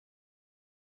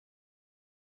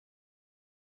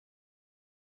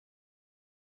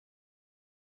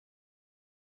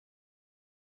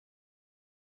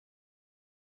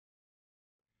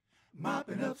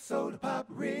Mopping up soda pop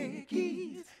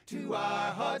rickies to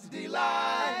our heart's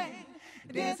delight.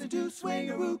 Dancing to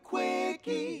swingaroo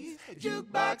quickies,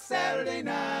 jukebox Saturday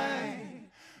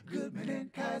night. Goodman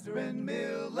and Kaiser and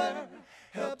Miller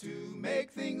help to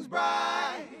make things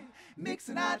bright.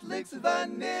 Mixing hot licks of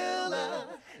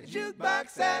vanilla, jukebox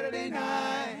Saturday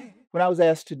night. When I was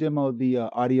asked to demo the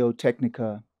Audio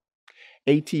Technica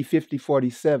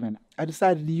AT5047, I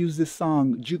decided to use this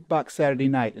song, Jukebox Saturday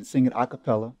Night, and sing it a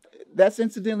cappella. That's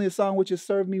incidentally a song which has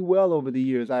served me well over the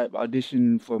years. I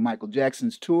auditioned for Michael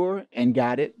Jackson's tour and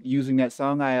got it. Using that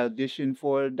song, I auditioned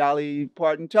for a Dolly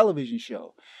Parton television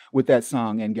show with that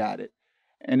song and got it.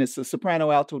 And it's a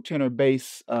soprano, alto, tenor,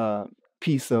 bass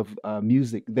piece of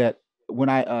music that when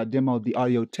I demoed the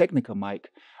Audio Technica mic,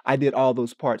 I did all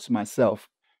those parts myself.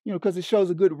 You know, because it shows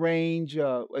a good range.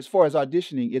 As far as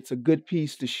auditioning, it's a good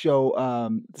piece to show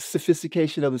the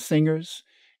sophistication of the singers.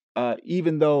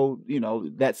 Even though, you know,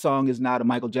 that song is not a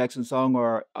Michael Jackson song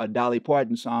or a Dolly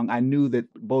Parton song, I knew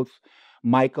that both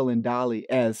Michael and Dolly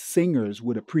as singers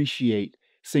would appreciate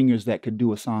singers that could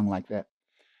do a song like that.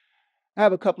 I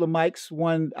have a couple of mics.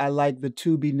 One, I like the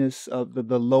tubiness of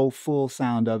the low, full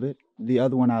sound of it. The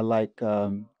other one, I like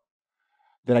that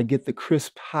I get the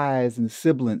crisp highs and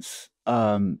sibilance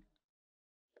from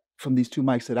these two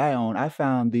mics that I own. I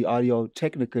found the Audio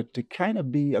Technica to kind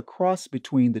of be a cross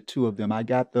between the two of them. I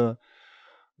got the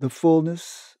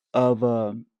fullness of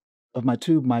my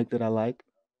tube mic that I like,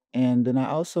 and then I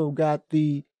also got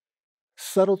the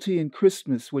subtlety and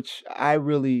crispness, which I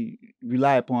really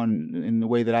rely upon in the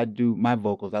way that I do my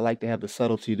vocals. I like to have the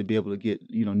subtlety to be able to get,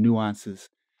 you know, nuances.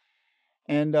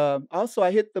 And also,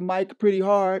 I hit the mic pretty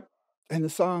hard, and the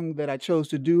song that I chose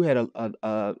to do had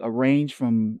a range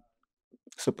from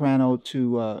soprano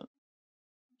to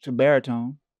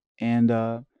baritone, and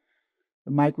the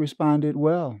mic responded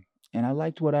well, and I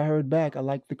liked what I heard back. I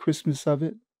liked the crispness of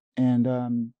it and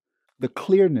the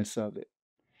clearness of it,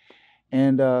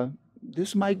 and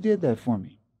this mic did that for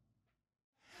me.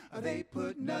 They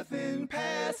put nothing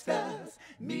past us,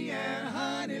 me and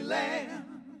Honey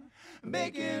Lamb,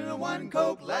 making one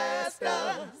Coke last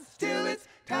us till it's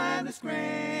time to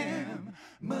scram.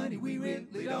 Money, we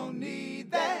really don't need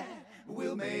that.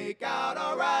 We'll make out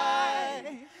all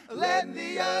right. Letting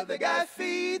the other guy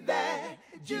feed that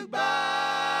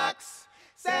jukebox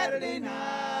Saturday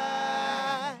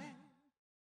night.